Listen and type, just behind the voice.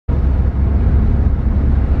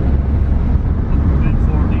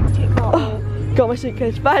my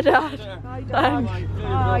suitcase. Bye, Dad. Bye, Dad.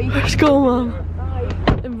 Bye. Let's go, Mum.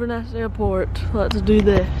 Inverness Airport. Let's do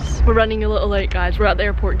this. We're running a little late, guys. We're at the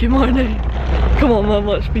airport. Good morning. Come on, Mum.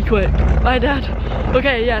 Let's be quick. Bye, Dad.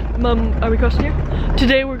 Okay, yeah. Mum, are we crossing here?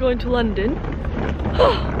 Today we're going to London.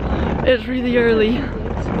 It's really early.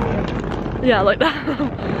 Yeah, like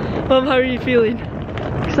that. Mum, how are you feeling?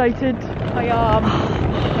 Excited? I am.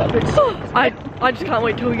 I just can't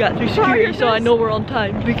wait till we get through security so I know we're on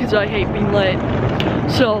time because I hate being late.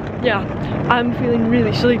 So yeah, I'm feeling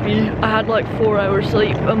really sleepy. I had like 4 hours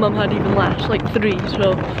sleep and Mum had even less, like 3,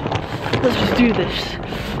 so let's just do this.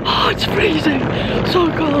 Oh, it's freezing, so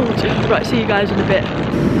cold. Right, see you guys in a bit.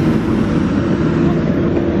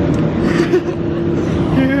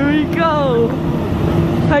 Here we go.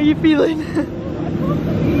 How you feeling?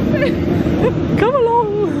 Come along.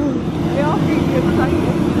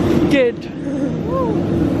 Good. Oh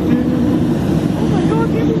my god,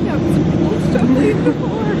 you have so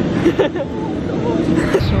before.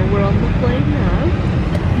 So we're on the plane now.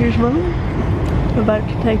 Here's Mum. We're about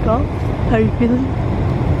to take off. How are you feeling?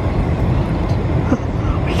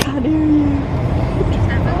 We can't hear you.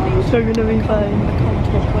 So we're gonna be fine. I can't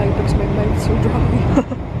talk loud because my mouth's so dry.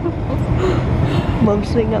 Mum's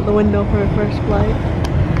sitting at the window for her first flight.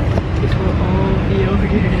 It will all be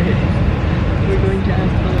okay. We're going to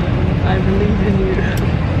have fun. I believe in you.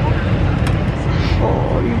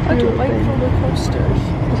 Oh, you I don't like roller coasters.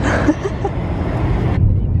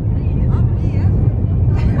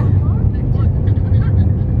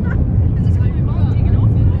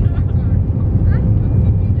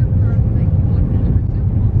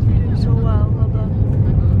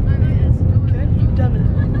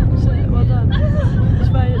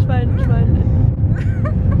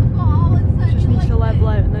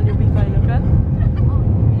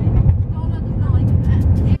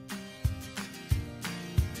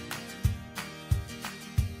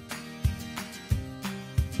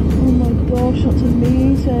 Gosh, that's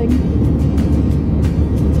amazing.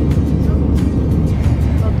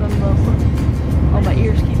 Well done, Mum. Oh, my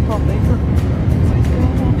ears keep popping. Oh my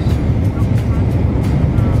gosh.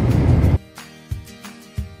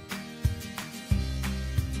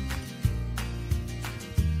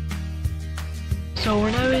 So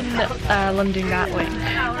we're now in London Gatwick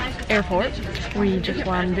Airport. We just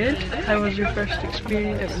landed. How was your first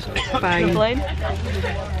experience? It was fine.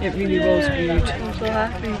 It really was good. I'm so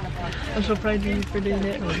happy. I'm so proud of you for doing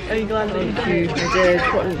it. Are you glad that you did? I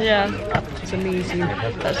did. Yeah. It's amazing.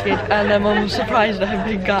 That's good. And Mum was surprised at how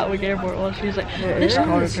big Gatwick Airport was. She was like, this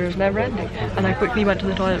corridor is never ending. And I quickly went to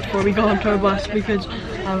the toilet before we got onto our bus because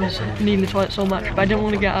I was needing the toilet so much. But I didn't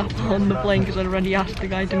want to get up on the plane because I'd already asked the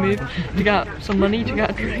guy to move to get some money to get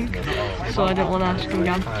a drink. So I didn't want to ask him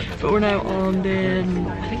again. But we're now on the,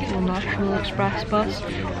 I think it's a National Express bus.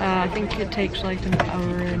 I think it takes like an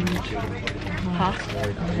hour and a half.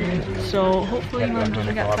 So hopefully Mum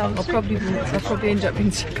doesn't get cancelled. I'll probably end up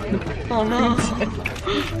being sick on the plane. Oh no.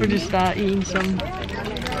 We're just eating some,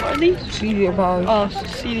 what are these? Cereal bars. Oh,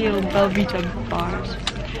 cereal Belvita bars.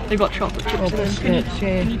 They've got chocolate chips in them.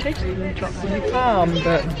 Can you taste the chocolate? You can,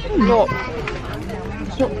 but not.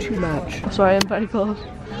 It's not too much. Sorry, I'm very close.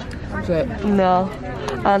 Is it? No.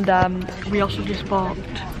 And we also just bought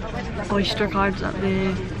Oyster cards at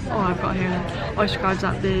the, oh I've got here now, Oyster cards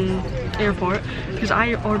at the airport because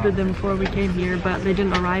I ordered them before we came here but they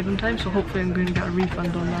didn't arrive in time, so hopefully I'm going to get a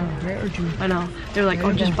refund on them. I know. They were like,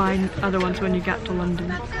 oh just buy other ones when you get to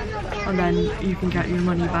London and then you can get your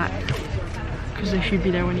money back because they should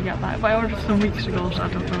be there when you get back. But I ordered them weeks ago, so I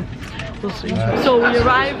don't know. We'll see. So we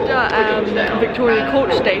arrived at Victoria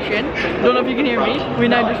Coach Station. Don't know if you can hear me. We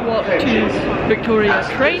now just walked to Victoria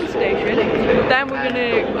train station. Then we're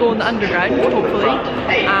gonna go on the underground, hopefully,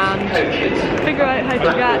 and figure out how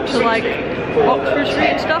to get to like Oxford Street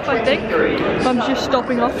and stuff, I think. Mum's just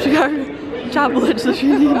stopping off to get her tablets that she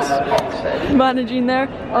needs managing there.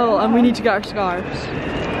 Oh, and we need to get our scarves.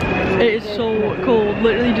 It is so cold,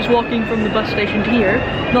 literally just walking from the bus station to here.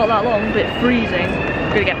 Not that long, but freezing.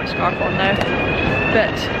 I'm gonna get my scarf on now.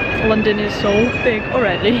 But London is so big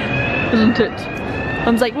already, isn't it? I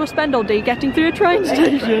was like, we'll spend all day getting through a train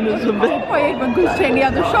station. It's a bit. Why anyone goes to any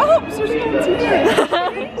other shops? There's no one here.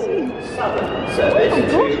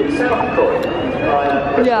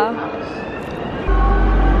 Yeah.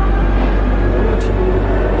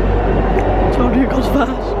 Told you it goes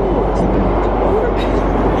fast.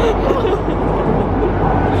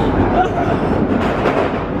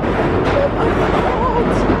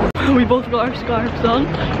 We both got got our scarves on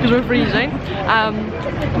because we're freezing.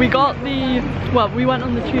 We went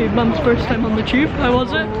on the tube, Mum's first time on the tube. How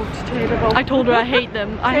was it? I told her I hate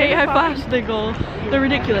them. I hate how fast they go. They're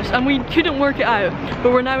ridiculous. And we couldn't work it out,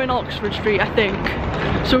 but we're now in Oxford Street, I think.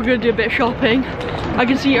 So we're gonna do a bit of shopping. I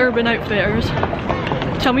can see Urban Outfitters.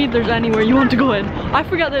 Tell me if there's anywhere you want to go in. I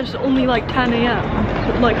forget there's only like 10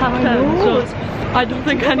 AM, like half 10, so I don't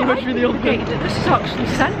think anywhere's really open. This is actually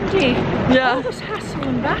Sunday. Yeah. All this hassle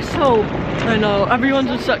and bustle. I know,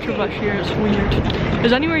 everyone's in such a rush here, it's weird.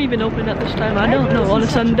 Is anywhere even open at this time? I don't know, on a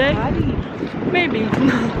Sunday? Maybe.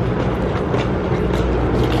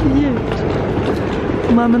 Cute.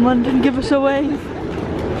 Mum in London, give us a wave.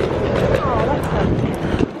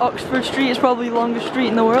 Oxford Street is probably the longest street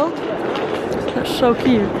in the world. That's so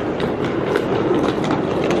cute.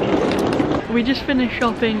 We just finished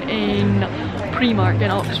shopping in Primark in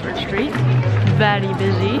Oxford Street. Very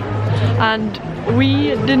busy. And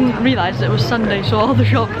we didn't realise it was Sunday, so all the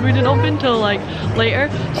shops we didn't open till like later.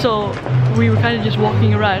 So we were kind of just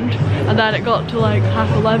walking around, and then it got to like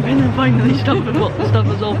 11:30 and finally stuff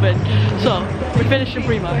was open. So we finished in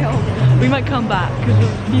Primark. We might come back because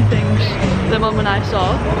there's a few things that Mum and I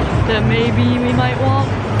saw that maybe we might want.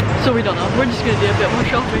 So we don't know. We're just gonna do a bit more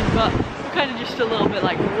shopping, but we're kind of just a little bit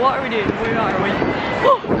like, what are we doing? Where are we?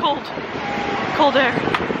 Oh, cold. Cold air.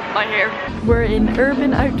 My hair. We're in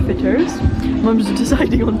Urban Outfitters. Mum's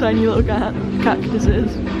deciding on tiny little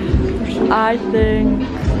cactuses. I think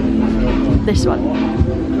this one.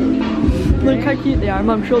 Look how cute they are.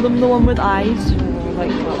 Mum, show them the one with eyes.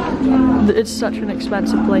 It's such an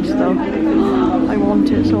expensive place though. I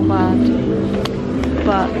want it so bad.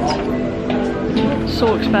 But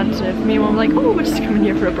so expensive. Me and Mum were like, oh, we're just coming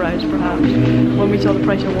here for a browse perhaps. When we saw the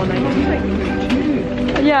price of one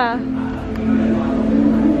item. Yeah.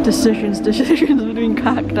 Decisions between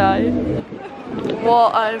cacti.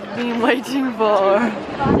 What I've been waiting for.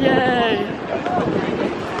 Yay!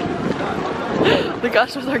 Look at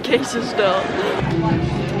us with our cases still.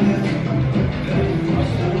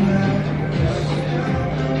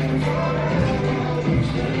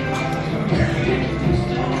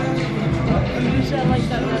 You said like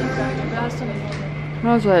that last time.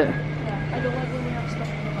 How's it? I don't like when we have stuff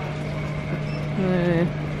in the back.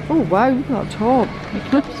 Oh wow, look at that top.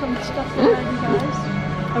 Some stuff already, guys.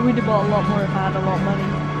 I would have bought a lot more if I had a lot of money,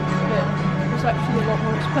 but it's actually a lot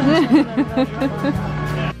more expensive than I imagined.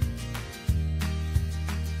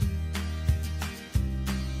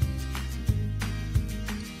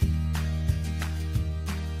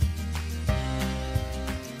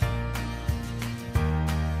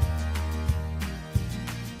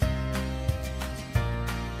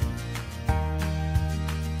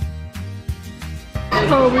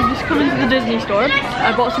 So we're just coming to the Disney store.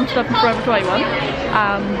 I bought some stuff from Forever 21.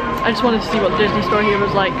 I just wanted to see what the Disney store here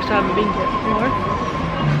was like because I haven't been to it before.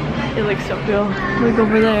 It looks so cool. Look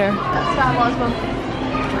over there. That's Star Wars one.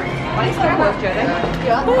 Why Star Wars, Jodie?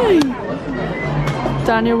 Yeah. Hey.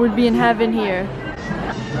 Daniel would be in heaven here.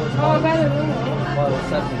 Oh, I better know.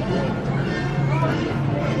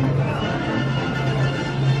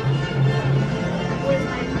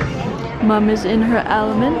 Mum is in her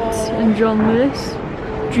element, and John Lewis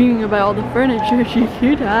dreaming about all the furniture she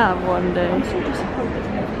could have one day.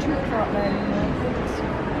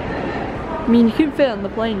 I mean, you could fit on the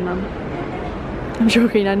plane, Mum. I'm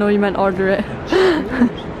joking, I know you meant order it.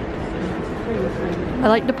 I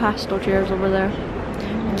like the pastel chairs over there.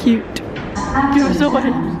 Cute. Give us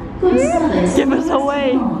away. Give us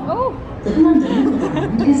away. Oh! The London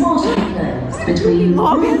Overground is also closed between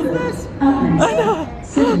August and I know.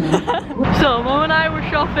 So, Mum and I were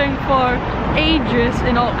shopping for ages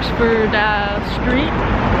in Oxford Street,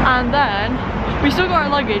 and then we still got our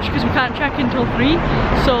luggage because we can't check in till 3,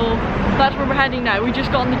 so that's where we're heading now. We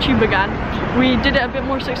just got on the tube again. We did it a bit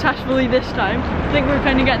more successfully this time. I think we're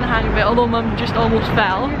kind of getting the hang of it, although Mum just almost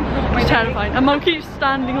fell. It's terrifying. And Mum keeps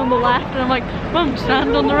standing on the left, and I'm like, Mum,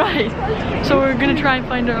 stand on the right. So we're gonna try and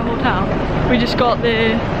find our hotel. We just got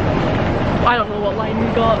the, I don't know what line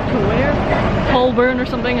we got to where, Holborn or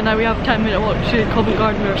something, and now we have a 10-minute walk to Covent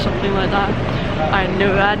Garden or something like that. I have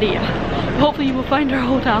no idea. Hopefully we'll find our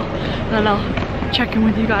hotel, and then I'll check in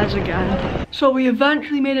with you guys again. So we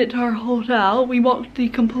eventually made it to our hotel. We walked the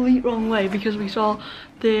complete wrong way because we saw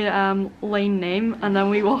the lane name, and then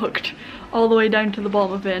we walked all the way down to the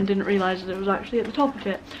bottom of it and didn't realise that it was actually at the top of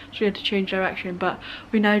it, so we had to change direction. But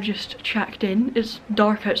we now just checked in. It's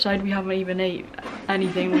dark outside. We haven't even ate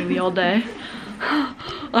anything really all day.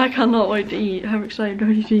 I cannot wait to eat. How excited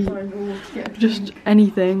are you to eat? Just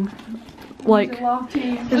anything. Like,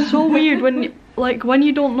 it's so weird when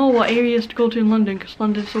you don't know what areas to go to in London, because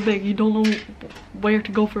London's so big, you don't know where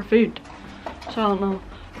to go for food. So I don't know.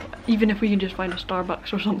 Even if we can just find a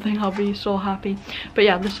Starbucks or something, I'll be so happy. But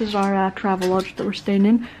yeah, this is our travel lodge that we're staying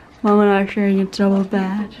in. Mum and I are sharing a double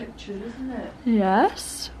bed.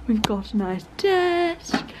 Yes, we've got a nice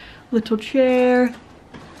desk, little chair,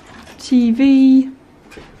 TV,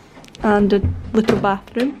 and a little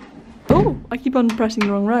bathroom. Oh, I keep on pressing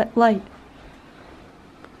the wrong light.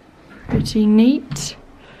 Pretty neat.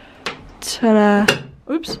 Ta-da!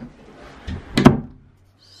 Oops.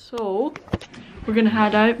 So, we're gonna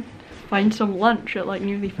head out, find some lunch at like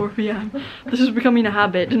nearly 4 p.m. This is becoming a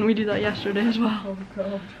habit. Didn't we do that yesterday as well? Oh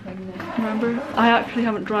god, remember? I actually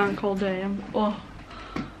haven't drank all day.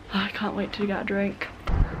 I can't wait to get a drink.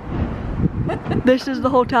 This is the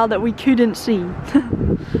hotel that we couldn't see.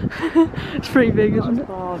 It's pretty big, isn't it?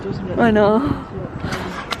 Hard, isn't it? I know.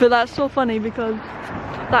 But that's so funny because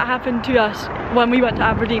that happened to us when we went to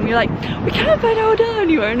Aberdeen. We were like, we can't find a hotel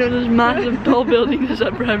anywhere, and there was this massive tall building that's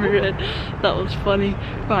at Premier Inn. That was funny.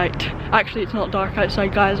 Right, actually it's not dark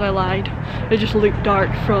outside, guys, I lied. It just looked dark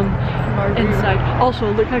from inside.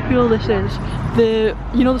 Also, look how cool this is.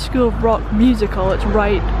 You know the School of Rock musical, it's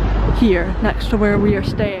right here, next to where we are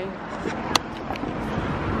staying.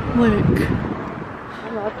 Look.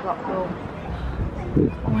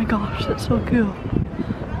 Oh my gosh, that's so cool.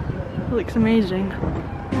 It looks amazing.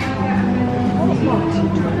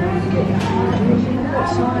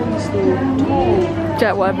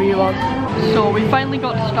 Get whatever you want. So we finally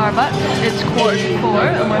got to Starbucks. It's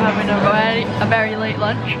 4:45 and we're having a very late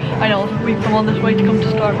lunch. I know we've come all this way to come to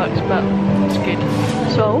Starbucks, but it's good.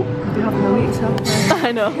 So We have no eats, have we?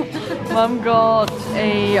 I know. Mum got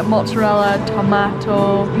a mozzarella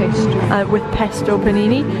tomato with pesto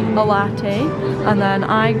panini, a latte, and then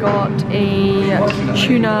I got a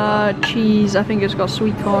tuna cheese, I think it's got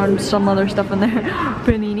sweet corn, some other stuff in there,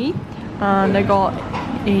 panini, and I got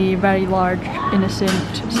a very large, innocent,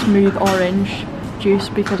 smooth orange juice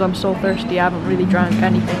because I'm so thirsty. I haven't really drank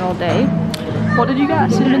anything all day. What did you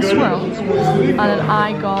get? Cinnamon swirl? And then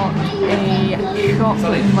I got a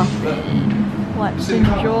chocolate muffin. Let's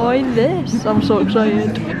enjoy this. I'm so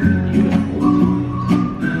excited.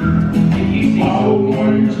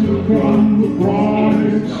 Always look on the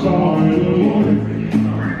bright side of life.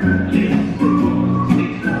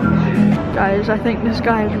 Guys, I think this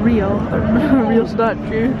guy is real. A real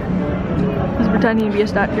statue. He's pretending to be a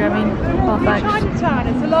statue, I mean. Oh, thanks. Chinatown,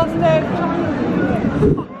 it's the last day of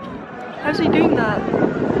Chinatown. How's he doing that?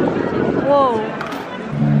 Whoa.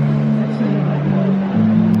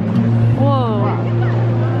 Whoa.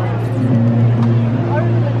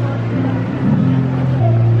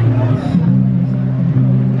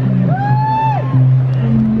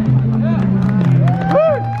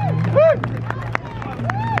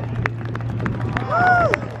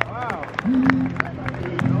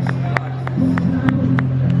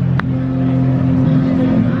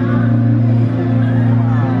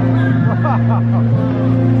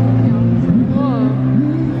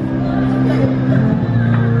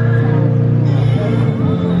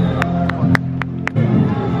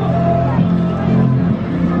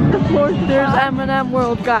 There's M&M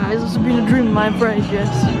World, guys. This has been a dream of mine for ages.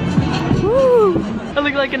 Woo! I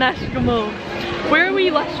look like an Eskimo. Where are we?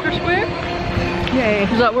 Leicester Square? Yeah.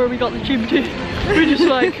 Is that where we got the tube to? We're just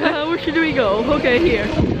like, where should we go? Okay, here.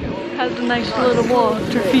 Has a nice little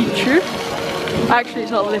water feature. Actually,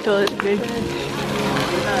 it's not little, it's big.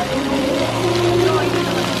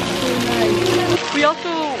 We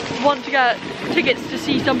also want to get tickets to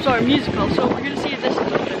see some sort of musical, so we're going to see if this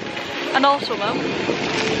is open. And also, Mum,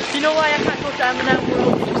 you know why I can't go to M&M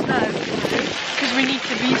World just now? Because we need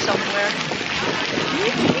to be somewhere.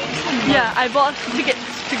 Yeah, I bought tickets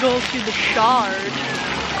to go to the Shard.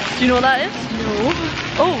 Do you know what that is? No.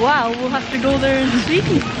 Oh wow, we'll have to go there and see.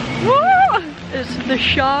 Whoa! It's the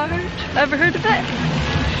Shard. Ever heard of it?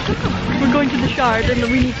 We're going to the Shard and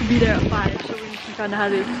we need to be there at 5, so we need to kind of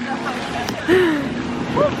hurry.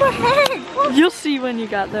 What the heck? What? You'll see when you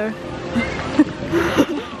get there.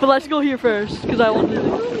 But let's go here first, because I want to do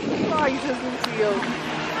this.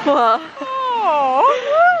 What?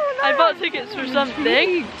 Oh, I bought tickets for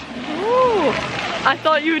something. Oh, I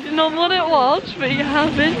thought you would know what it was, but you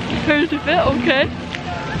haven't heard of it. Okay,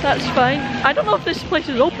 that's fine. I don't know if this place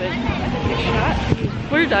is open.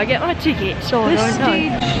 Where did I get my ticket? So this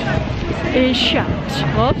stage is shut.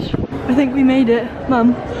 What? I think we made it,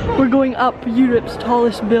 Mum. We're going up Europe's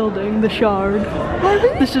tallest building, the Shard.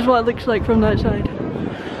 This is what it looks like from the outside.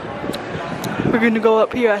 We're going to go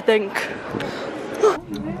up here, I think.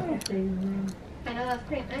 I know, that's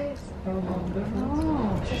pretty nice.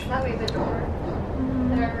 Oh. Just that way the door.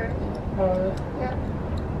 There. Yeah.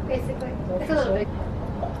 Basically. It's a little big.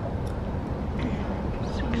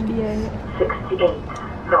 68. 68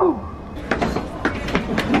 north.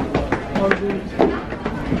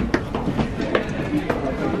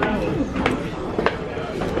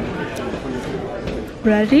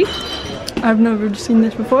 Ready? I've never seen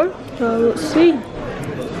this before, so let's see.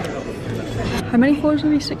 How many floors are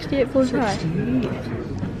these? 68 floors high?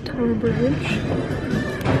 Tower Bridge.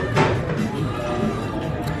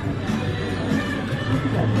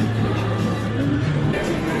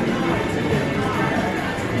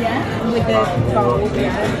 With the gold,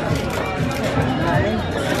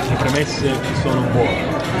 Le premesse sono buone.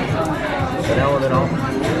 Speriamo di no.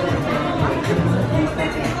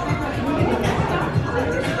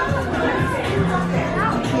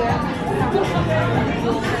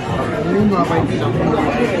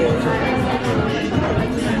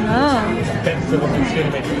 Ah,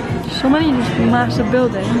 so many just massive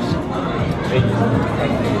buildings.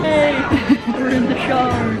 Hey, we're in the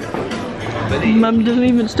Shard.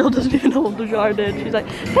 Mum still doesn't even know what the Shard is. She's like,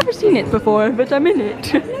 never seen it before, but I'm in it.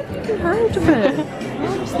 Heard of it.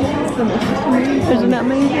 Isn't that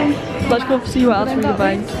amazing? Let's go see what else we can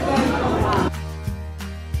find.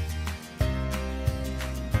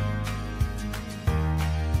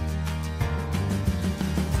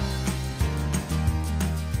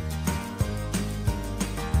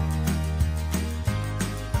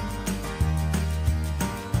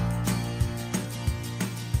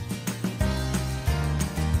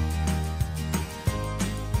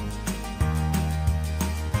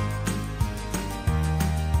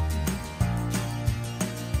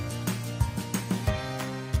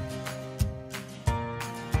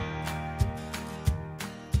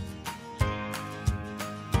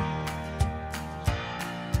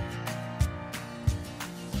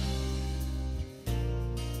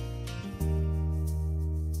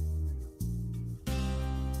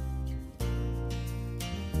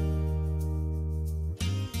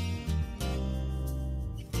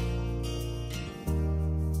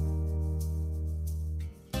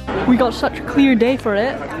 We got such a clear day for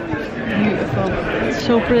it. Beautiful. It's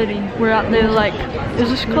so pretty. We're at the is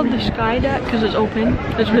this called the Sky Deck? Because it's open.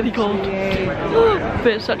 It's really cold. But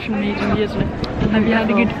it's such an amazing view, isn't it? Have you had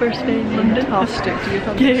a good first day in London? fantastic. Do you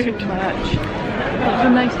thank you so much? That's a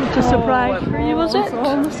nice little surprise for you, was it?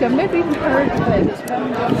 Honestly, I've never even heard of it.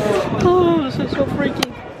 Oh, this is so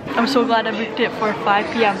freaky. I'm so glad I booked it for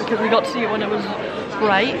 5 PM because we got to see it when it was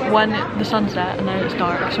bright, when the sun's set, and then it's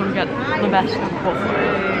dark, so we get the best of both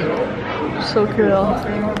worlds. So cool.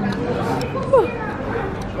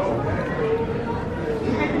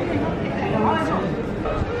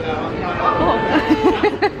 Oh.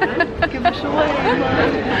 Give us away,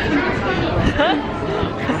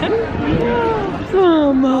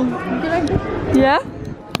 oh, Mom. Yeah?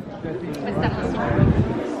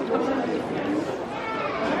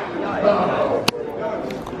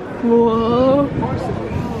 Whoa.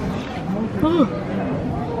 Oh.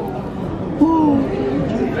 Whoa.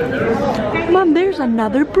 Mom, there's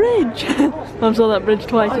another bridge. Mom saw that bridge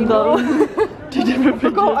twice and thought two different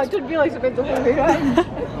bridges. I didn't realise it went the whole way around.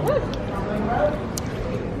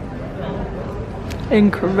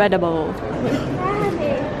 Incredible.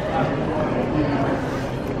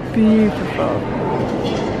 Beautiful.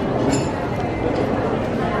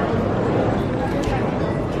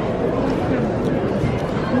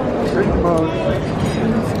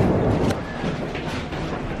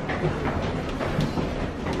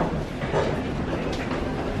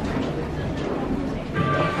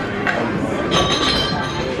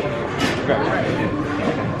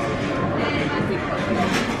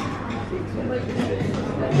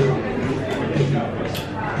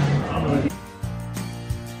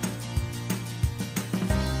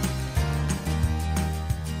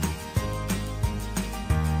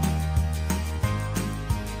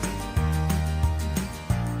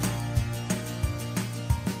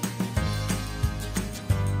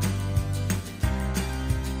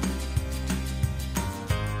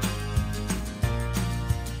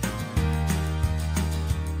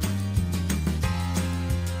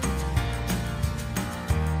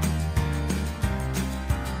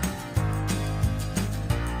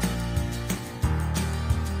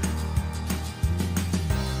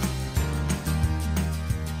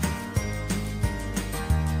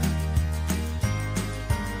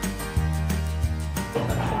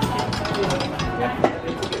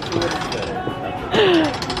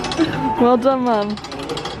 Well done, Mum.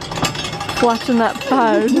 Flashing that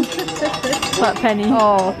pound. That penny.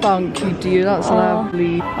 Oh, thank you, dear. That's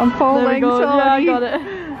lovely. I'm falling. There we go. Sorry. Yeah, I got it.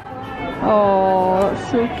 Oh,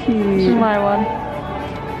 that's so This is cute. my one.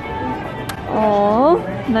 Oh,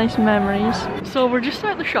 Nice memories. So we're just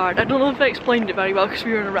at the Shard. I don't know if I explained it very well because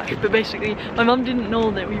we were in a rush, but basically my mum didn't know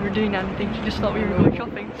that we were doing anything. She just thought we were going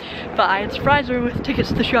shopping. But I had surprised her with tickets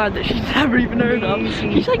to the Shard that she'd never even heard of.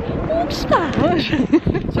 She's like, what's that?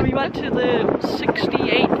 So we went to the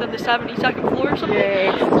 68th and the 72nd floor or something.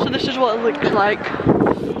 Yeah. So this is what it looks like.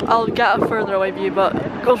 I'll get a further away view, but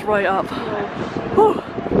it goes right up. Whew.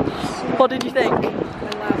 What did you think? I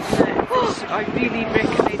loved it. I really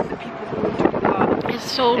recommend that people go and do that.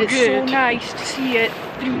 It's so good. It's so nice to see it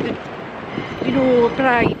through the, you know,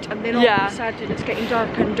 bright, and then all of a sudden it's getting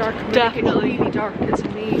darker and darker. When it gets really dark, it's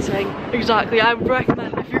amazing. Exactly. I would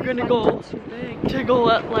recommend if you're gonna go to go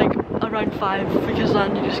at like around 5 because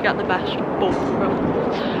then you just get the best of both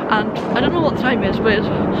worlds. And I don't know what the time is, but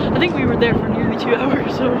I think we were there for nearly 2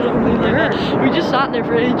 hours or something like that. We just sat there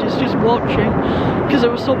for ages just watching because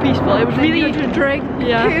it was so peaceful. It was really to drink.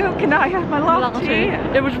 Yeah. Can I have my latte?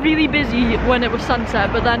 It was really busy when it was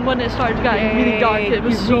sunset, but then when it started getting really dark, it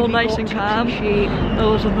was so really nice and calm. It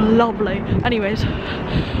was lovely. Anyways,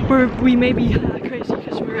 we may be crazy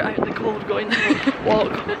because we're out in the cold going to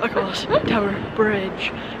walk across Tower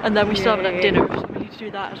Bridge, and then we still haven't had dinner, so we need to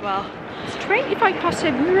do that as well. It's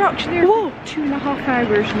 25:07. We were actually there for 2.5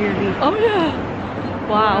 hours nearly. Oh yeah.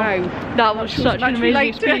 Wow. That was such an amazing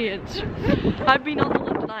experience. I've been on the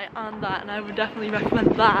London Eye and that, and I would definitely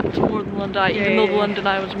recommend that more than London Eye, even though the London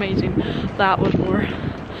Eye was amazing. That was more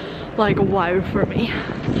like a wow for me.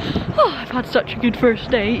 Oh, I've had such a good first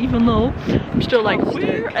day, even though I'm still like,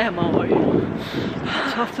 where am I?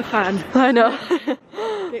 It's off the fan. I know.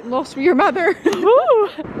 Get lost with your mother. Woo!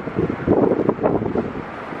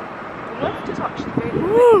 The lift is actually very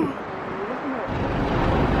Woo!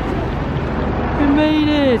 We made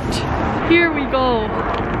it! Here we go!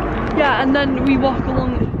 Yeah, and then we walk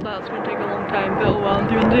along. That's gonna take a long time, but oh well, I'm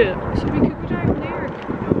doing it. So we could go down there.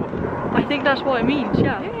 I think that's what it means,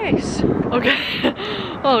 yeah. Yes. Okay.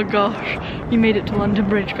 Oh gosh, we made it to London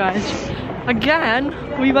Bridge, guys. Again,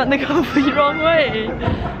 we went the complete wrong way.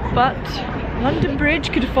 But London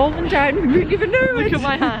Bridge could have fallen down, we wouldn't even know it. Look at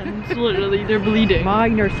my hands, literally, they're bleeding.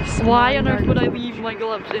 Mine are the Why on earth would I leave my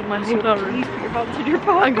gloves in my hotel room? Please put your hands in your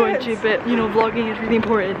pockets. I'm going to, but you know, vlogging is really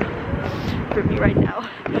important for me right now.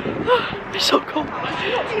 It's so cold.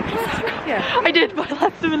 Yeah. I did, but I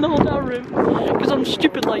left them in the hotel room because I'm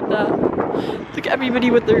stupid like that. Look at everybody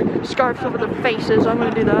with their scarves over their faces. I'm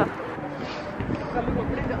gonna do that.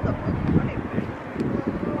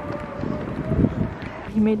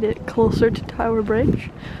 He made it closer to Tower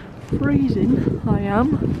Bridge. Freezing, I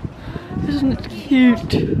am. Isn't it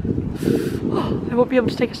cute? Oh, I won't be able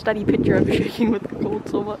to take a steady picture. I'm shaking with the cold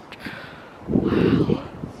so much. Wow.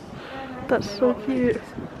 That's so cute.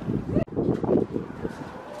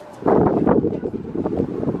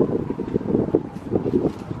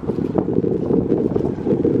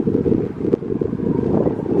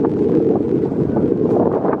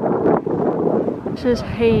 This is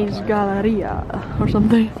Hayes Galleria or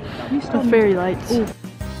something. The fairy lights. Ooh.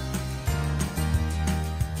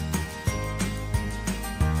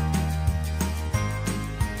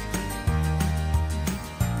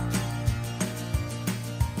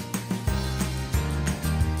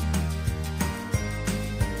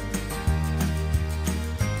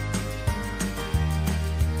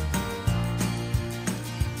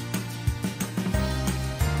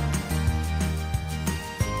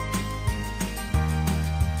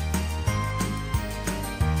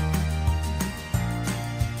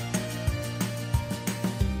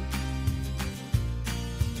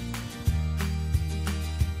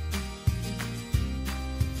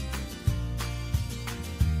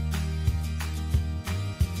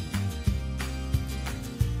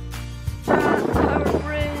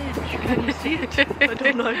 Can you see it? I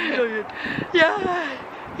don't know how to show you. Yeah,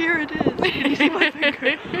 here it is. Can you see my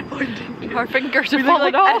finger pointing? Our fingers are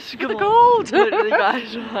falling off the gold. Literally,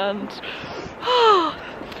 guys, hands.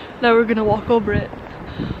 Now we're gonna walk over it.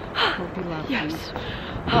 Yes.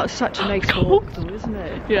 That's such a nice walk though, isn't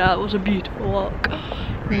it? Yeah, it was a beautiful walk.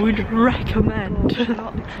 Would recommend.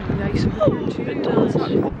 That looks really nice over here too. It does.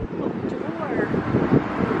 Door.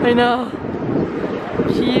 I know.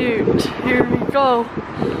 Cute. Here we go.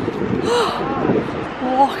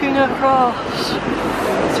 Walking across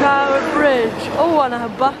Tower Bridge. Oh, and a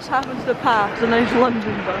bus happens to pass, a nice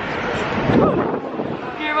London bus.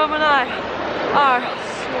 Here Mum and I are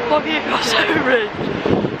walking across Tower Bridge.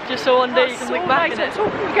 Just so one day you can look back at it. Let's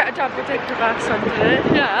hope we get a double decker bus under it.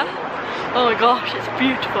 Yeah. Oh my gosh, it's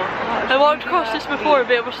beautiful. I walked across this before,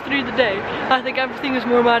 but it was through the day. I think everything is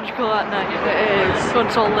more magical at night. It is. When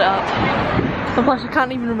it's all lit up. And plus I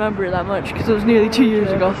can't even remember it that much because it was nearly 2 years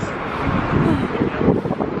ago.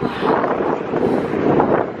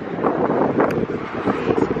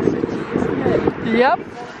 Yep.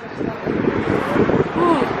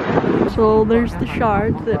 So there's the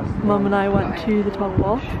shard that Mum and I went to the top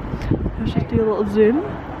of. Let's just do a little zoom.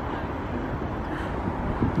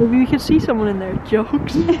 Maybe we could see someone in there.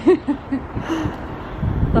 Jokes.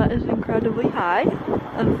 That is incredibly high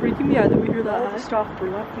and freaking me out that we hear that high. Stuff we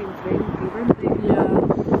left being weren't they? Yeah.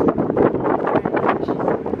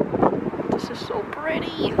 This is so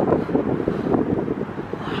pretty.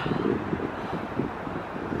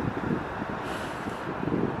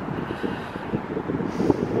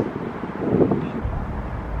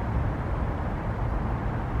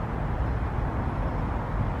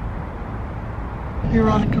 We were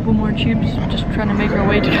on a couple more tubes, just trying to make our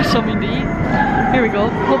way to get something to eat. Here we go.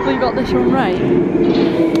 Hopefully you got this one right.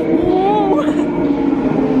 Whoa!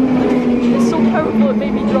 It's so powerful it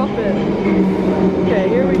made me drop it. Okay,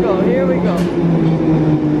 here we go, here we go.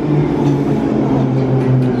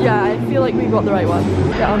 Yeah, I feel like we got the right one.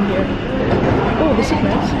 Down here. Oh, this is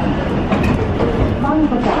nice. Mind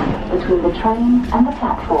the gap between the train and the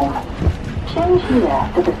platform. Change here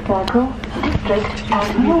to the Circle, District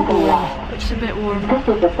and Northern Line. It's a bit warm. This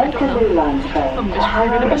is the Bakerloo Line train. I'm just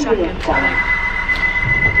going to be a second.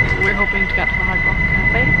 We're hoping to get to the Hard Rock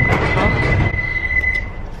Cafe.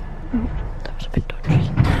 That was a bit dodgy.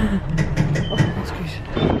 Oh, that's good.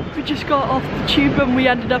 We just got off the tube and we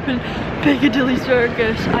ended up in Piccadilly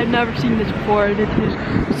Circus. I've never seen this before and it is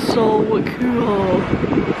so cool.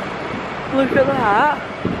 Look at that.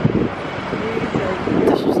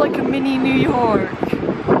 This was like a mini New York.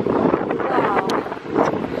 Wow.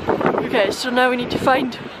 Okay, so now we need to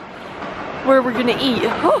find where we're gonna eat.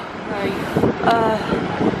 Oh. Right.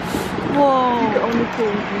 Whoa. Keep it on the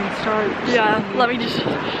phone and start. Yeah, let me just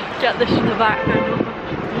get this in the background.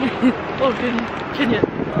 Oh, can you?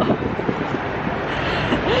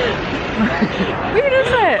 Where is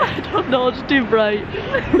it? I don't know, it's too bright.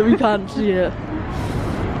 We can't see it.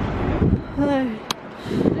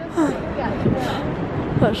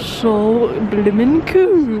 That's so blimmin'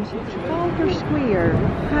 cool. Trafalgar Square,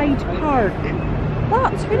 Hyde Park.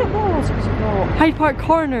 That's where it was it not? Hyde Park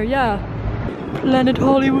Corner, yeah. Planet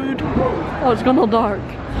Hollywood. Oh, it's gone all dark.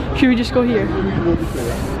 Should we just go here?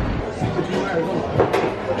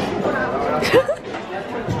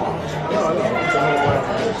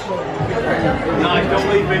 Nice, don't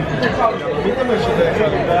leave it.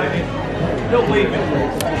 Don't leave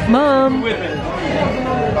it. Mum, With it.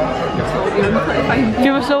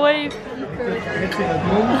 give us a wave.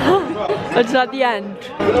 It's at the end.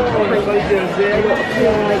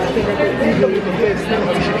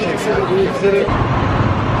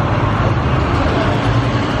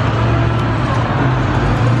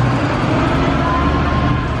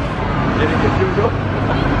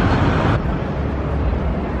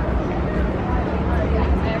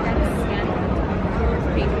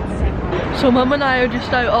 So Mum and I are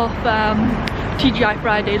just out of TGI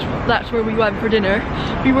Fridays. That's where we went for dinner.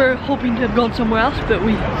 We were hoping to have gone somewhere else, but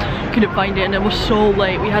we couldn't find it and it was so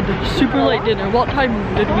late. We had a super late dinner. What time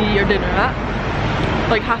did we eat our dinner at?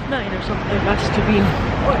 Like 9:30 or something. It must have been.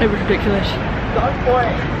 It was ridiculous.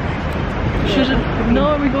 No,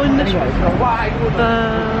 are we going this way?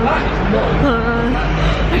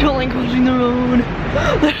 I don't like crossing the road.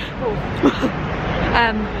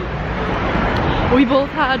 We both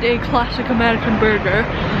had a classic American burger,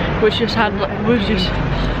 which just had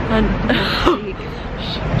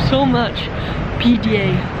so much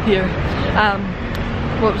PDA here.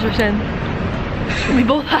 What was I saying? We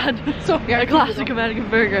both had a classic American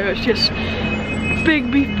burger. It's just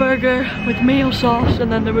big beef burger with mayo sauce,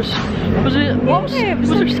 and then there was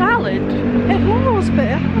there salad? It was, but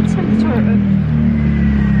it had some sort of.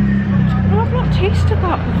 Well, I've not tasted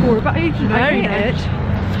that before, but I ate it.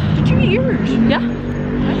 Did you eat yours? Yeah.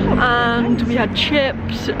 And we had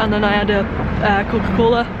chips, and then I had a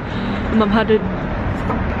Coca-Cola, and Mum had a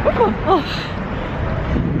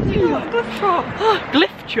Glyph chop.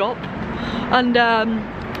 Glyph chop, and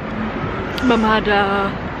Mum had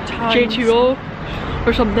a J2O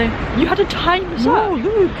or something. You had a Time's Up? Oh,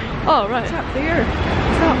 look. Oh, right. It's up there. Is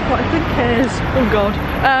that what I think it is? Oh god.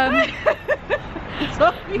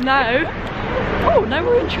 Now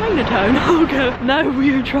we're in Chinatown. Okay. Now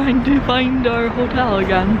we are trying to find our hotel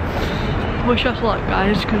again. Wish us luck,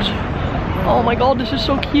 guys, because oh my god, this is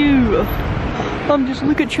so cute. Just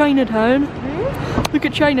look at Chinatown. Look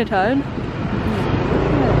at Chinatown.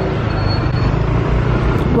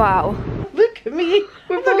 Wow. Look at me.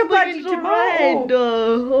 We're Look both at looking to red.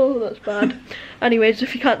 Oh, that's bad. Anyways,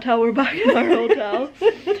 if you can't tell, we're back in our hotel.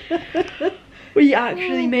 We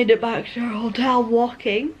actually made it back to our hotel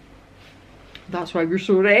walking. That's why we're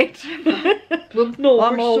so red. No,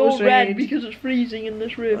 I'm we're so always red because it's freezing in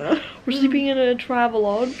this room. We're sleeping in a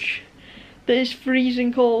Travelodge that is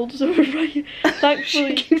freezing cold, so we're right.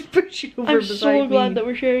 Thankfully, She keeps pushing over I'm beside so glad me. that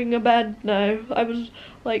we're sharing a bed now. I was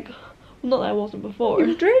like, not that I wasn't before. You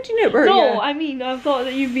were dreading it, were No, you? I mean, I thought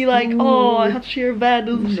that you'd be like, oh, I have to share a bed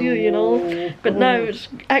with Lucia, you know. But now it's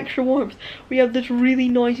extra warmth. We have this really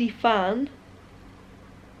noisy fan.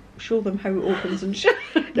 Show them how it opens and shuts.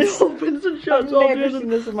 It opens and I've shuts all never through seen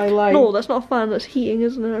the... this in my life. No, that's not a fan, that's heating,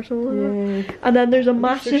 isn't it, or something like that? And then there's a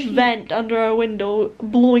massive vent under our window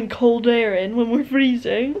blowing cold air in when we're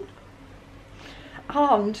freezing.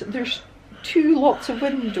 And there's 2 lots of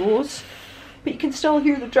windows, but you can still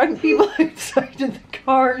hear the drunk people outside in the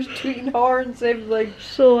cars, tweeting horns, everything.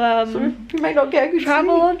 So, So we might not get a good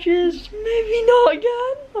travel sleep. lodges, maybe not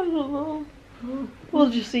again. I don't know.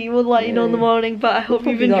 We'll just see. We'll let you know in the morning. But I hope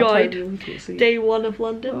you've enjoyed day 1 of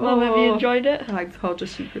London. Mum, have you enjoyed it? I've had a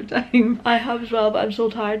super time. I have as well, but I'm so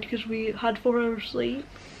tired because we had 4 hours sleep.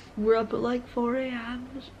 We're up at like 4 a.m.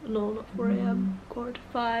 No, not 4 a.m.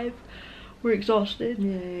 4:45. We're exhausted.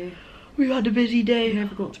 Yeah. We've had a busy day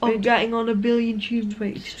Never got to of bed. getting on a billion tubes.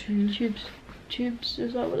 22. Tubes,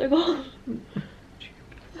 is that what they're called?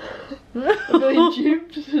 A billion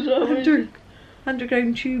tubes, is that what it is?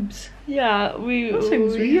 Underground tubes. Yeah, That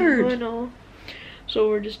sounds weird. I know. So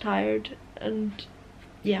we're just tired, and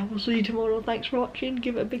yeah, we'll see you tomorrow. Thanks for watching.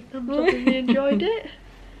 Give it a big thumbs up if you enjoyed it.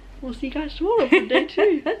 We'll see you guys tomorrow for day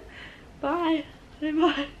 2. Bye. Say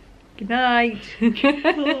bye. Good night.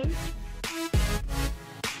 Bye.